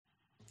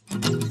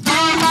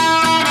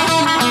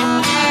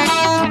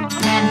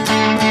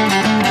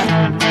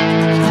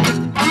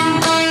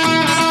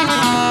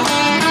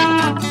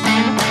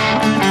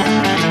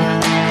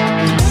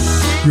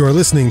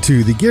listening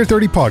to the Gear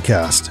 30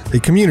 podcast, a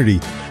community,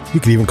 you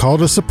could even call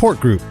it a support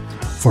group,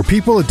 for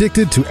people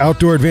addicted to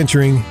outdoor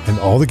adventuring and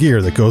all the gear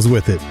that goes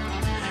with it.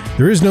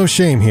 There is no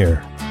shame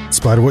here. In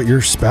spite of what your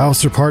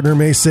spouse or partner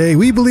may say,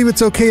 we believe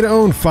it's okay to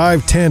own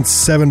 5 tents,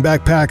 7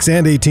 backpacks,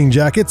 and 18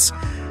 jackets.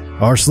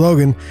 Our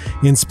slogan,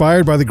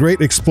 inspired by the great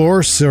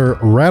explorer Sir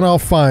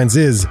Ranulph Fiennes,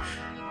 is,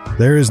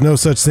 there is no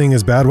such thing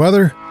as bad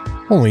weather,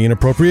 only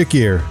inappropriate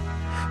gear.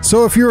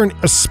 So if you're an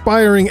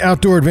aspiring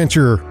outdoor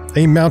adventurer,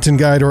 a mountain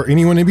guide, or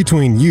anyone in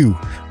between, you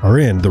are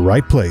in the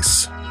right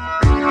place.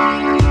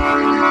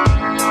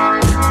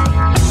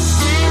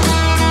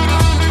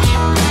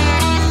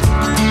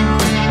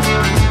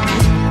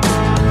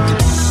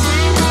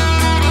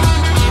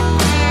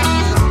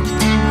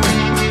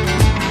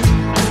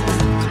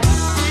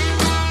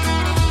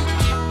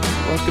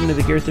 Welcome to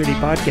the Gear 30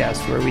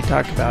 podcast, where we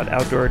talk about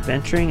outdoor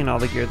adventuring and all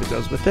the gear that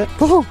goes with it.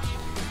 Woohoo!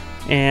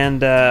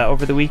 And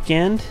over the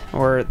weekend,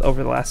 or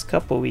over the last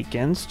couple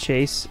weekends,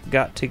 Chase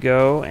got to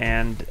go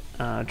and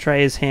try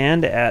his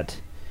hand at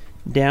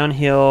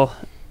downhill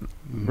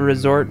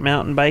resort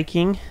mountain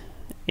biking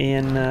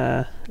in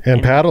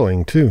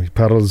paddling too. He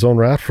paddled his own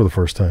raft for the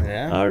first time.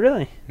 Yeah. Oh,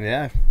 really?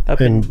 Yeah. Up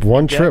in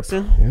one trip.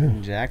 Jackson?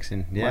 In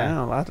Jackson.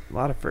 Yeah. Wow, a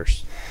lot of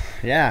firsts.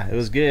 Yeah, it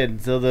was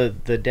good. So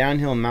the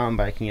downhill mountain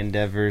biking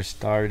endeavor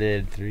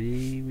started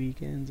 2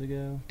 weekends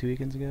ago.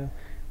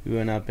 We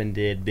went up and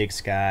did Big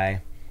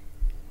Sky,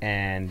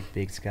 and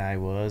Big Sky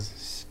was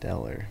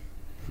stellar.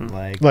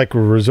 Like a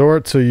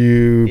resort, so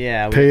you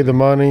pay the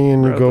money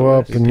and you go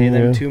up and pay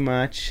them too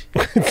much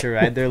to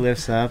ride their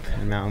lifts up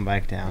and mountain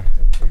bike down.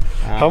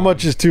 How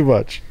much is too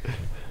much?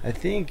 I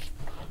think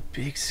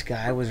Big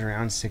Sky was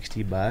around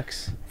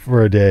 $60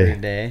 for a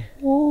day.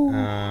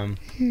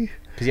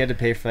 Because you have to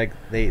pay for, like,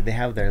 they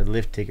have their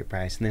lift ticket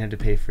price, and they have to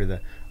pay for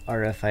the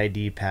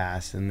RFID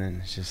pass, and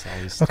then it's just all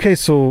this okay,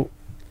 so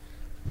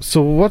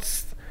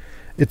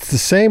it's the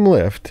same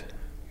lift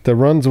that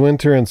runs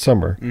winter and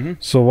summer. Mm-hmm.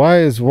 So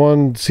why is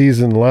one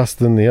season less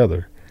than the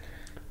other?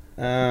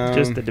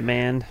 Just the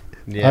demand.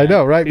 Yeah. I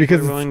know, right? People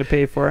because are willing to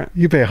pay for it.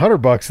 You pay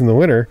 $100 in the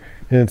winter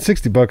and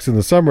 $60 in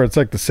the summer. It's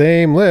like the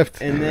same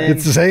lift. And then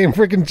it's the same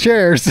freaking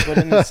chairs. But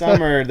in the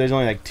summer, there's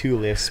only like 2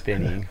 lifts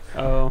spinning.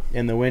 Oh.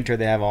 In the winter,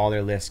 they have all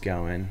their lifts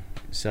going.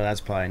 So that's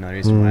probably another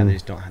reason why they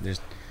just don't.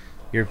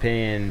 You're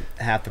paying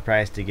half the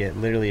price to get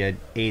literally an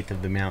eighth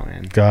of the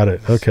mountain. Got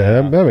it. Okay,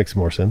 so, that makes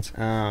more sense.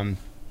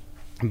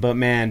 But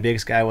man, Big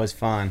Sky was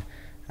fun.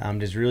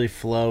 Just really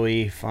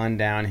flowy, fun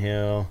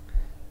downhill.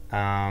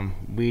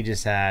 We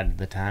just had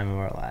the time of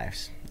our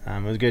lives.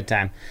 It was a good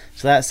time.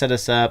 So that set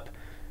us up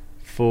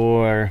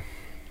for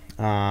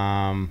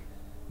it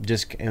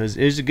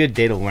was a good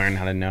day to learn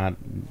how to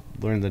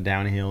learn the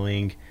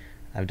downhilling.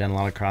 I've done a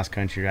lot of cross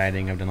country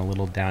riding. I've done a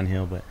little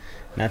downhill, but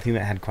nothing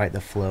that had quite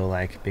the flow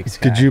like Big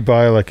Sky. Did you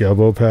buy like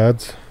elbow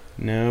pads?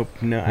 Nope.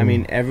 No. I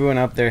mean, everyone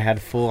up there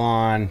had full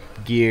on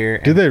gear.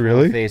 Did they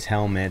really? Full face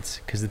helmets,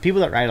 because the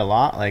people that ride a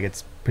lot, like,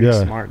 it's pretty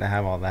smart to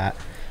have all that.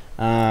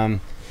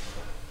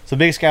 So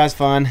Big Sky was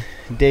fun.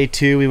 Day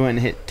 2, we went and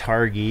hit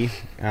Targhee.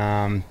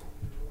 And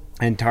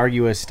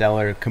Targhee was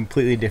stellar.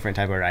 Completely different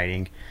type of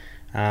riding.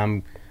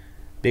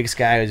 Big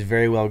Sky was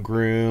very well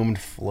groomed,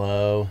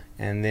 flow.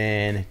 And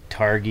then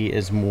Targhee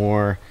is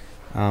more,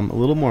 a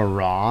little more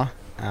raw.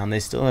 They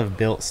still have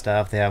built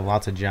stuff. They have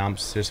lots of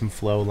jumps. There's some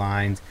flow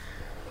lines,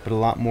 but a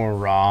lot more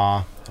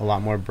raw, a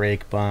lot more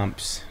brake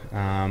bumps.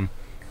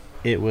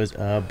 It was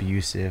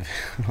abusive.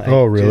 Like,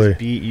 oh, really? Just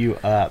beat you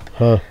up.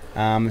 Huh.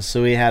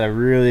 So we had a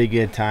really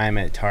good time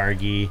at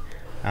Targhee.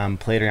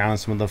 Played around with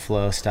some of the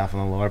flow stuff on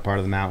the lower part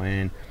of the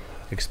mountain.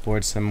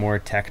 Explored some more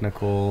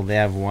technical. They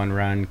have one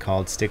run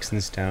called Sticks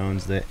and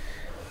Stones that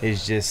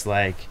is just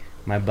like,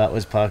 my butt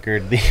was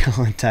puckered the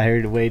whole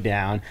entire way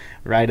down,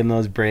 riding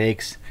those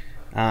brakes.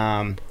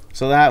 So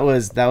that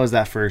was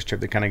that first trip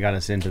that kind of got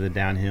us into the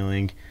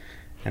downhilling.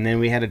 And then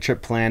we had a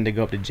trip planned to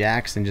go up to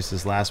Jackson just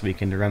this last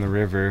weekend to run the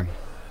river.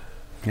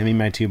 And me and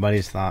my 2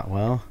 buddies thought,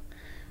 well,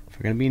 if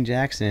we're going to be in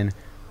Jackson,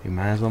 we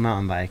might as well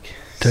mountain bike.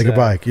 Take a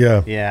bike,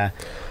 yeah. Yeah.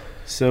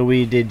 So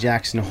we did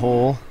Jackson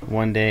Hole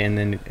one day, and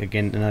then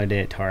again another day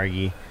at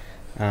Targhee.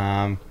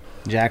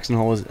 Jackson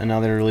Hole was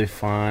another really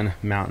fun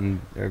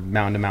mountain to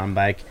mountain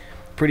bike.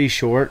 Pretty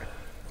short.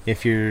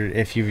 If you're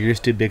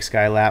used to Big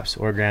Sky laps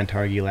or Grand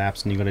Targhee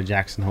laps and you go to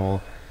Jackson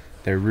Hole,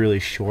 they're really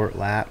short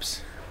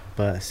laps,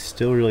 but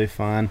still really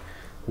fun.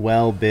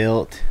 Well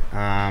built.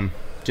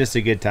 Just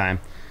a good time.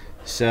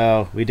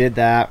 So we did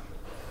that.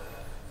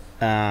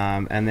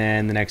 And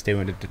then the next day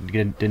we went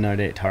to another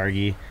day at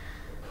Targhee.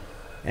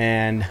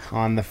 And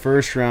on the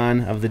first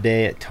run of the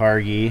day at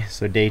Targhee,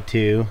 so day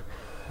 2,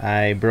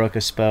 I broke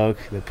a spoke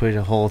that put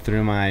a hole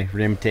through my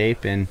rim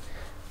tape and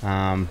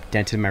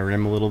dented my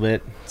rim a little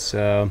bit.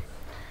 So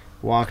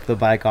walked the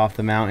bike off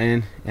the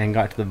mountain and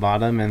got to the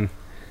bottom, and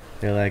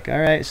they're like, all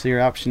right, so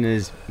your option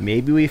is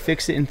maybe we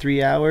fix it in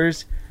 3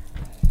 hours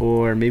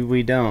or maybe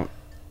we don't.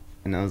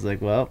 And I was like,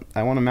 well,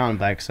 I want a mountain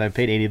bike, so I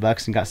paid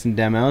 $80 and got some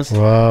demos.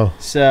 Wow.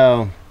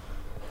 So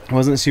I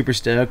wasn't super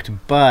stoked,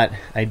 but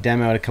I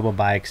demoed a couple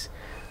bikes,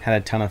 had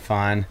a ton of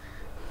fun.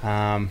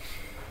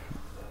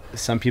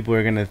 some people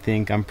are gonna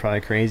think I'm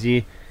probably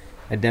crazy.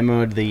 I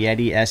demoed the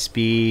Yeti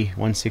SB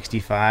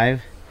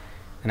 165,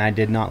 and I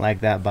did not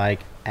like that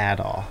bike at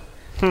all.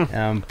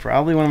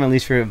 Probably one of my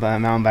least favorite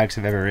mountain bikes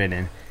I've ever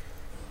ridden.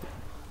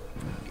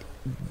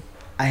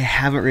 I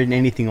haven't ridden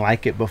anything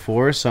like it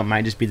before, so it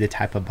might just be the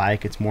type of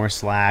bike. It's more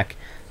slack,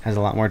 has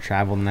a lot more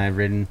travel than I've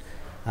ridden.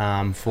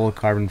 Full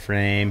carbon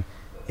frame.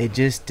 It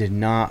just did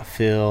not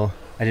feel.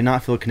 I did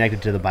not feel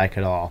connected to the bike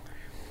at all.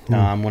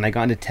 When I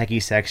got into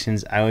techie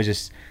sections,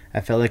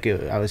 I felt like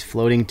I was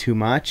floating too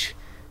much,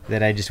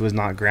 that I just was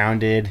not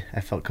grounded. I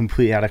felt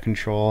completely out of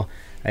control.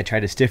 I tried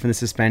to stiffen the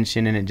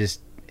suspension, and I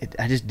just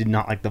did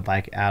not like the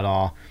bike at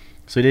all.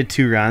 So I did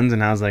 2 runs,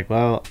 and I was like,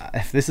 well,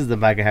 if this is the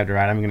bike I have to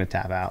ride, I'm going to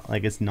tap out.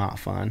 Like, it's not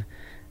fun.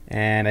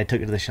 And I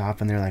took it to the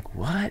shop, and they're like,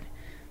 what?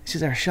 This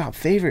is our shop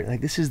favorite. Like,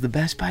 this is the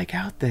best bike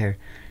out there.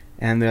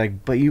 And they're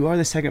like, but you are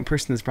the second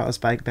person that's brought this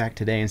bike back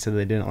today and said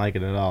they didn't like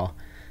it at all.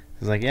 I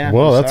was like, yeah,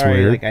 well, I'm that's sorry.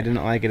 weird. Like, I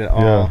didn't like it at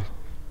all.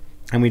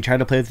 And we tried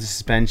to play with the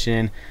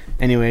suspension.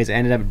 Anyways, I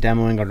ended up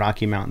demoing a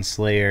Rocky Mountain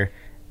Slayer,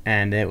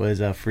 and it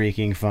was a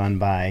freaking fun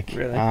bike.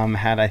 Really?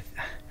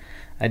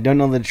 I don't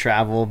know the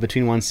travel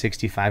between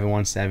 165 and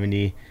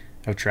 170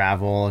 of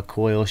travel, a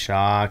coil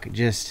shock,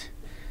 just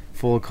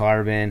full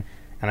carbon.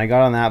 And I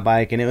got on that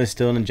bike, and it was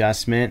still an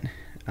adjustment,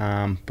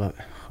 but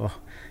I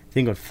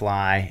think it would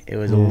fly. It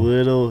was a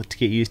little to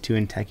get used to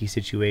in techie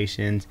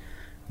situations.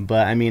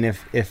 But I mean,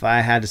 if I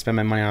had to spend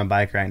my money on a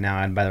bike right now,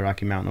 I'd buy the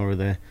Rocky Mountain over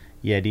the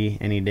Yeti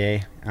any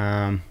day,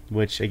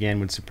 which again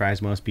would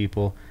surprise most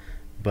people.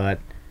 But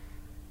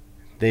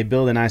they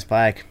build a nice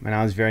bike, and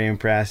I was very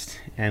impressed,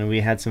 and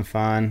we had some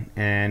fun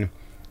and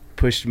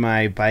pushed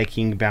my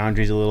biking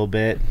boundaries a little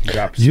bit.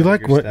 You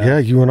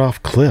went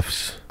off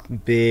cliffs.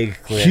 Big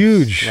cliffs.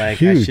 Huge. I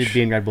should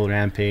be in Red Bull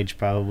Rampage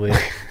probably.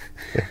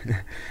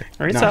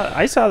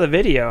 I saw the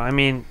video. I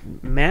mean,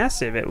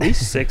 massive, at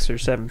least 6 or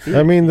 7 feet.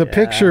 I mean, the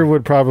picture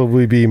would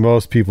probably be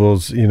most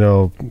people's,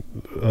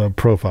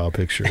 profile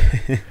picture.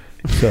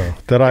 So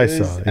that I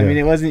saw. Yeah. I mean,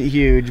 it wasn't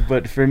huge,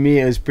 but for me,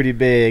 it was pretty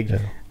big.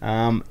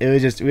 Yeah. It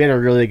was just, we had a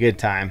really good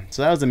time.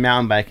 So that was the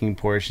mountain biking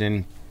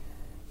portion.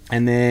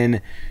 And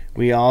then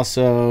we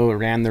also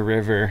ran the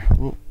river.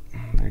 Ooh,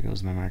 there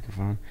goes my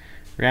microphone.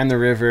 Ran the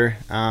river,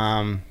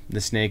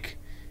 the Snake,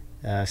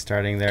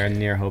 starting there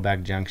near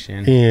Hoback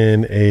Junction.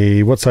 In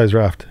a, what size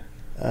raft?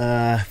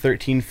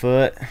 13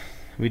 foot.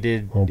 We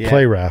did.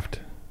 Play raft.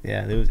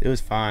 Yeah, it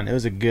was fun. It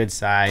was a good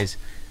size.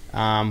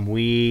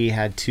 We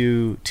had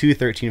two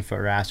 13-foot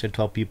rafts. We had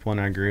 12 people in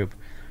our group,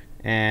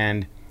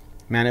 and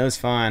man, it was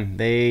fun.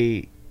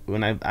 I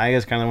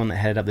was kind of the one that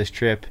headed up this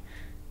trip,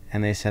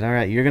 and they said, all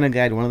right, you're gonna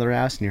guide one of the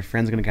rafts and your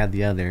friend's gonna guide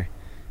the other.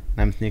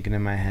 And I'm thinking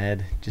in my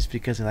head, just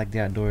because I like the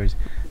outdoors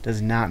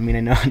does not mean I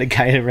know how to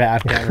guide a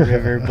raft down the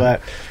river,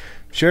 but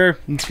sure,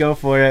 let's go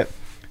for it.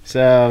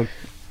 So,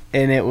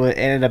 and it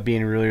ended up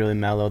being really, really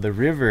mellow. The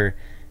river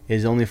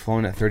is only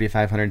flowing at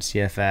 3,500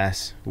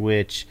 CFS,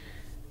 which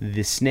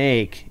the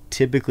Snake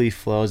typically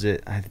flows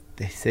at,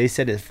 they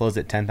said it flows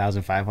at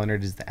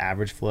 10,500 is the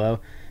average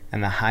flow,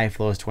 and the high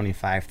flow is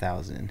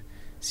 25,000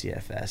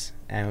 CFS,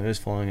 and it was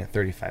flowing at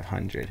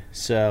 3,500.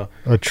 So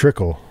a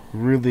trickle.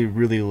 Really,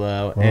 really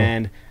low. Oh.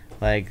 And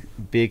like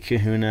Big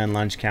Kahuna and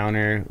Lunch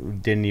Counter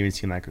didn't even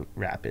seem like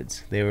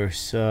rapids. They were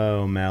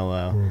so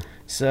mellow.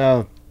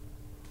 So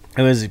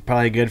it was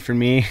probably good for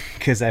me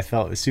because I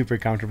felt super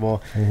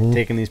comfortable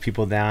taking these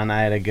people down.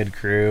 I had a good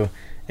crew.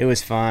 It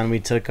was fun. We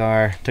took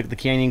the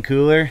Canyon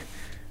cooler,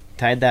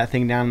 tied that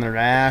thing down in the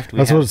raft.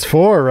 That's what it's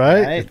for,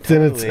 right? It's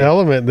in its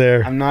element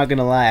there. I'm not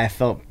gonna lie, I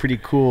felt pretty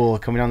cool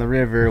coming down the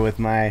river with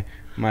my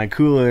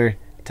cooler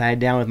tied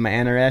down with my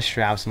NRS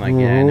straps. I'm like,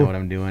 yeah, I know what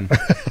I'm doing.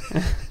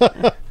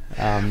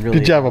 Really,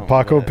 did you have a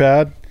Paco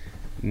pad?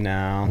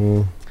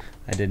 No,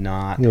 I did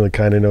not. You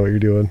kind of know what you're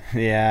doing.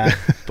 Yeah,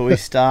 but we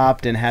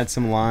stopped and had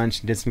some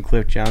lunch, did some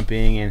cliff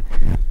jumping, and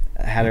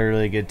had a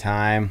really good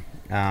time.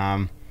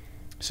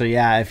 So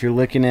yeah, if you're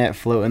looking at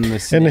floating the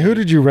Snake. And who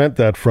did you rent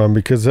that from?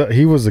 Because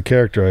he was a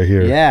character I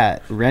hear. Yeah,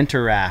 Rent-A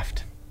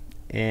Raft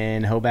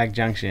in Hoback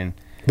Junction.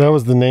 That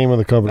was the name of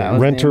the company.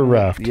 Rent-A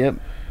Raft.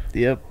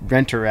 Yep,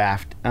 Rent-A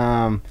Raft.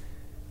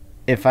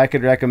 If I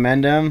could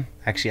recommend them,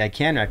 actually I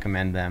can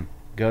recommend them.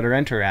 Go to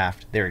Rent-A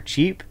Raft. They were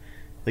cheap.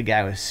 The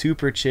guy was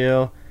super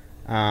chill.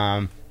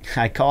 I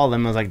called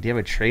him. I was like, do you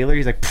have a trailer?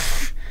 He's like,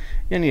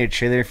 you don't need a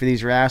trailer for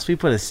these rafts. We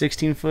put a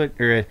 16-foot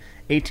or a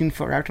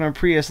 18-foot raft on our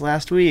Prius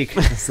last week.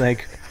 It's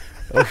like,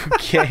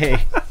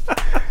 okay.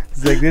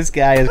 It's like, this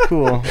guy is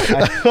cool.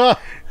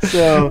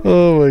 So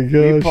oh my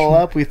gosh. We pull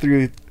up. We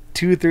threw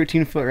 2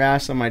 13-foot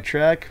rafts on my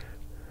truck,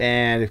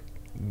 and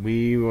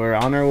we were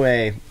on our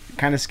way.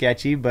 Kind of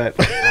sketchy, but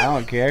I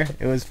don't care.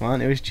 It was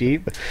fun. It was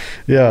cheap.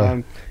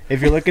 Yeah.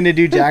 If you're looking to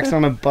do Jackson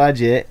on a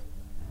budget,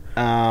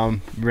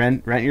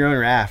 rent your own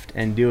raft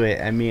and do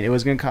it. I mean, it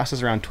was going to cost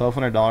us around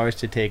 $1,200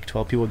 to take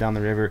 12 people down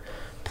the river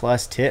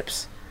plus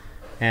tips,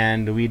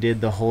 and we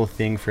did the whole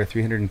thing for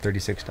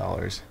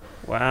 $336.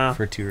 Wow.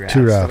 For 2 rafts.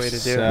 2 rafts. That's the way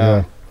to do it.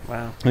 So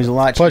Wow. It was a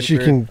lot Plus,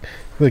 cheaper. you can,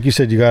 like you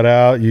said, you got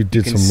out, you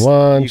did You can some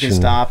lunch. You can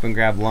stop and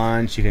grab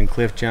lunch. You can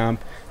cliff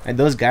jump. And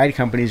those guide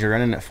companies are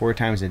running it 4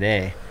 times a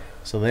day.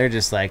 So they're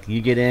just like,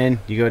 you get in,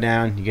 you go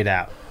down, you get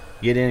out.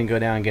 Get in, go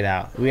down, get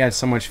out. We had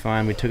so much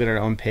fun. We took it at our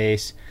own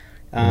pace.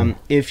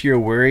 If you're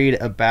worried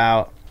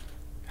about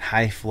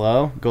high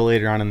flow, go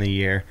later on in the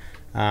year.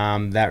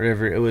 That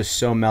river, it was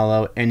so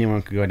mellow,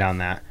 anyone could go down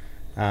that.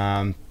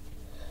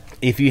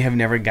 If you have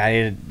never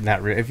guided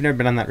that if you've never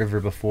been on that river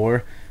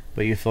before,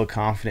 but you feel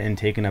confident in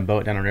taking a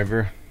boat down a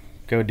river,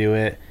 go do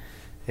it.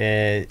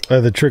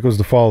 The trick was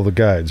to follow the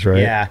guides,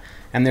 right? Yeah,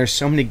 and there's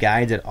so many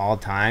guides at all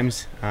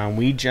times.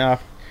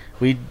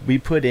 We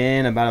put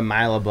in about a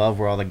mile above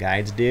where all the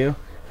guides do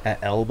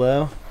at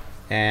elbow,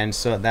 and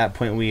so at that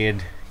point we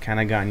had kind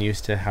of gotten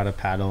used to how to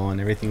paddle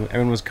and everything.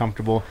 Everyone was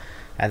comfortable.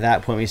 At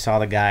that point we saw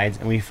the guides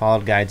and we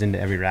followed guides into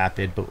every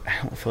rapid, but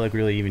I don't feel like we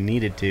really even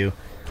needed to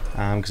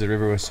because the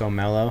river was so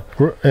mellow.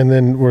 And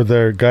then were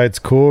their guides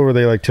cool? Were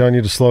they like telling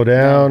you to slow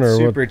down or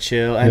super what?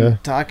 chill?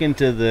 And talking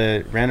to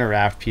the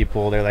rent-a-raft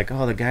people, they're like,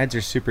 oh, the guides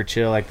are super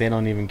chill, like they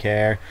don't even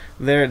care.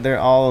 They're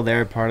all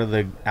there, part of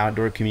the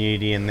outdoor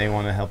community, and they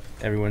want to help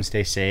everyone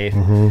stay safe.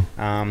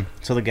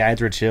 So the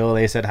guides were chill.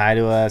 They said hi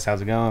to us,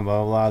 how's it going,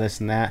 blah blah blah, this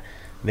and that.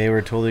 They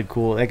were totally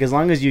cool. Like, as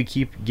long as you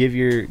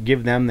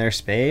give them their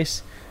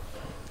space,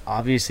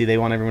 obviously they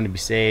want everyone to be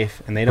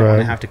safe, and they don't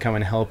want to have to come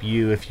and help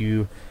you if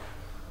you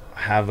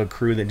have a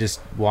crew that just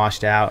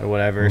washed out or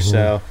whatever.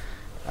 So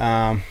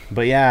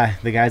but yeah,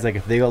 the guys, like,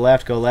 if they go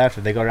left,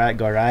 if they go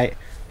right,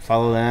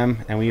 follow them.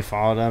 And we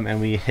followed them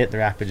and we hit the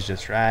rapids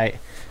just right.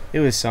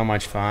 It was so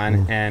much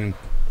fun and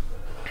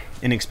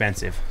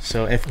inexpensive.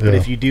 So but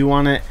if you do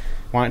want it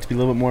to be a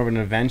little bit more of an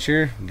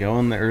adventure, go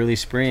in the early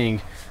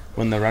spring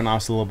when the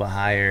runoff's a little bit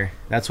higher.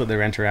 That's what the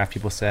rent-a-raft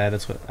people said.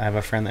 That's what I have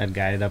a friend that had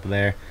guided up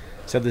there,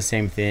 said the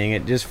same thing.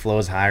 It just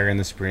flows higher in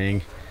the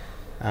spring.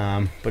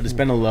 But it's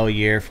been a low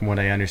year from what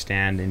I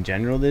understand in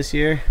general this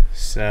year,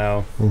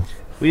 so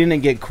we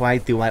didn't get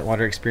quite the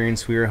whitewater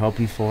experience we were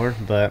hoping for,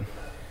 but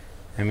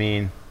I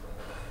mean,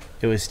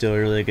 it was still a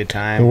really good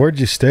time. And where'd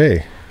you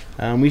stay?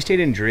 We stayed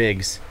in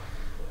Driggs,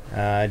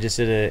 just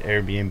at an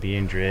Airbnb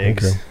in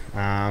Driggs.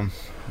 Okay.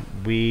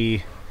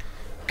 We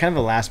kind of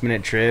a last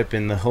minute trip,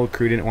 and the whole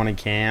crew didn't want to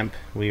camp.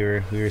 We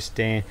were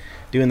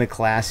doing the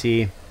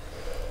classy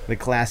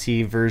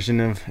version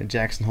of a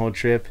Jackson Hole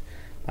trip,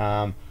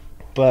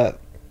 but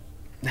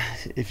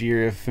if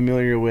you're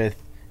familiar with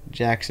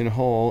Jackson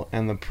Hole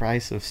and the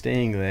price of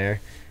staying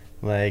there,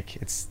 like,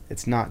 it's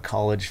not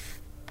college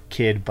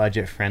kid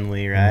budget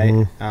friendly,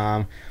 right?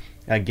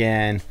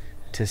 Again,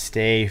 to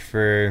stay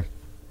for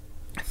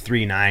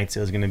 3 nights,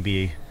 it was going to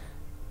be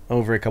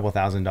over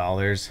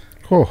 $2,000.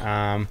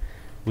 Cool.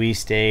 We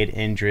stayed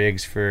in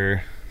Driggs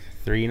for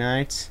 3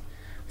 nights,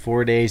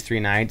 4 days, 3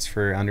 nights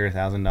for under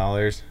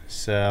 $1,000.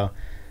 So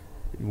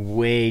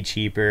way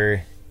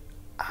cheaper.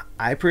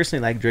 I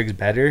personally like Driggs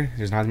better.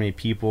 There's not as many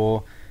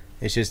people.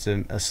 It's just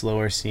a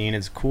slower scene.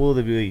 It's cool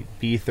to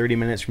be 30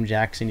 minutes from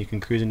Jackson. You can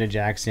cruise into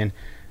Jackson,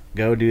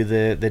 go do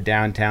the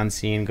downtown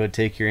scene, go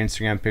take your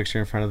Instagram picture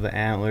in front of the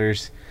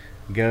antlers,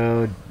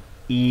 go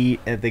eat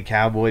at the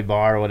Cowboy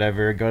Bar or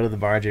whatever, go to the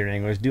Barge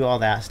Wranglers, do all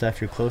that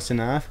stuff. You're close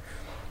enough,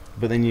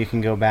 but then you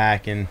can go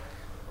back, and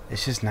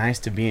it's just nice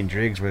to be in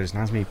Driggs where there's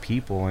not as many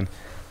people and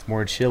it's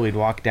more chill. We'd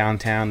walk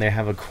downtown. They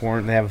have a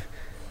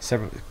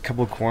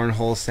couple of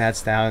cornhole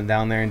sets down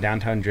there in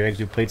downtown Driggs.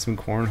 We played some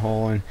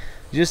cornhole and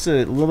just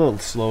a little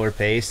slower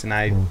pace,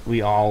 and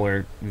we all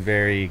were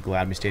very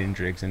glad we stayed in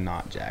Driggs and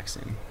not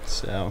Jackson.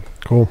 So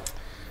cool.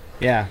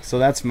 Yeah, so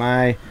that's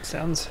my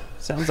sounds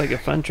like a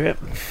fun trip.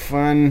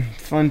 Fun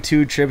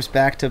 2 trips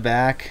back to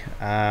back.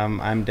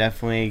 I'm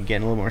definitely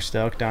getting a little more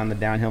stoked on the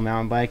downhill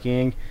mountain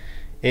biking.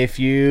 If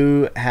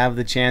you have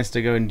the chance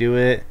to go and do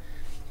it,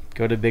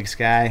 go to Big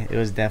Sky. It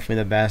was definitely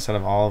the best out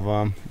of all of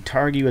them.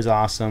 Targhee was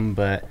awesome,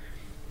 but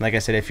like I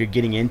said, if you're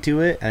getting into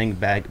it, I think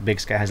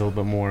Big Sky has a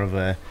little bit more of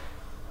a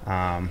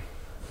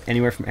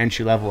anywhere from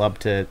entry level up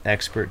to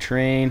expert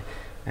terrain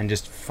and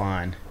just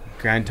fun.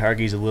 Grand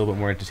Targhee's a little bit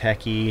more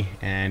techy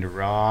and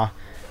raw,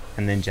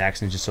 and then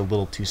Jackson's just a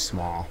little too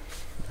small.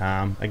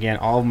 Again,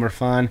 all of them are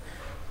fun,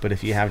 but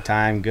if you have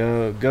time,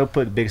 go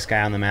put Big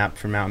Sky on the map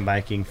for mountain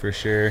biking for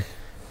sure,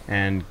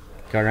 and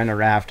go rent a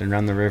raft and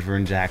run the river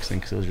in Jackson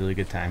because it was a really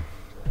good time.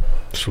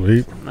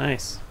 Sweet.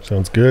 Nice.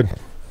 Sounds good.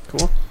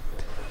 Cool.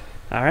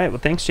 All right. Well,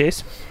 thanks,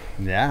 Chase.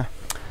 Yeah.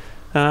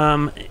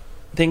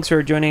 Thanks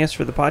for joining us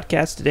for the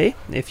podcast today.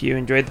 If you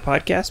enjoyed the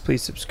podcast,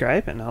 please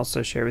subscribe and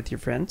also share with your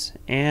friends.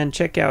 And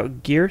check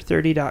out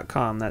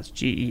gear30.com. That's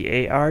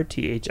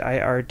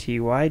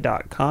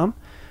GEARTHIRTY.com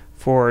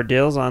for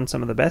deals on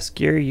some of the best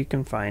gear you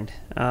can find.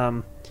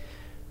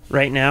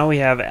 Right now we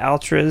have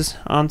Altras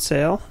on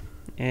sale,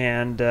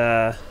 and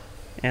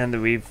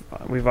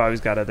we've always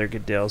got other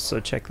good deals,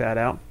 so check that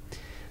out.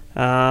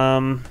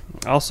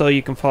 Also,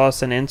 you can follow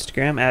us on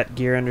Instagram at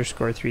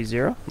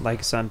gear_30,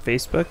 like us on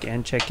Facebook,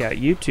 and check out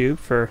YouTube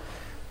for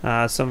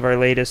some of our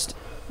latest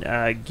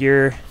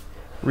gear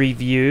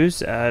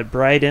reviews.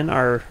 Bryden,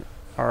 our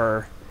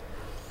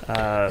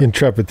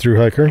Intrepid through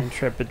hiker.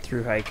 Intrepid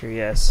through hiker.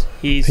 Yes,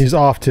 he's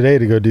off today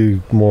to go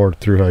do more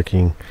through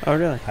hiking. Oh,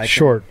 really?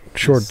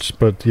 Shorts,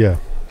 but yeah.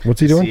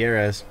 What's he doing?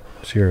 Sierras.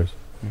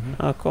 Mm-hmm.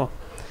 Oh, cool.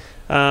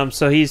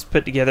 So he's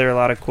put together a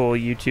lot of cool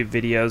YouTube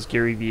videos,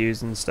 gear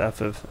reviews, and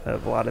stuff of a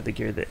lot of the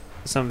gear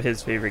some of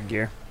his favorite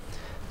gear.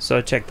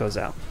 So check those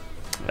out.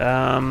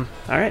 All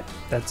right,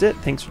 that's it.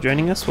 Thanks for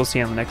joining us. We'll see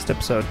you on the next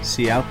episode.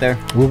 See you out there.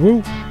 Woo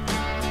woo.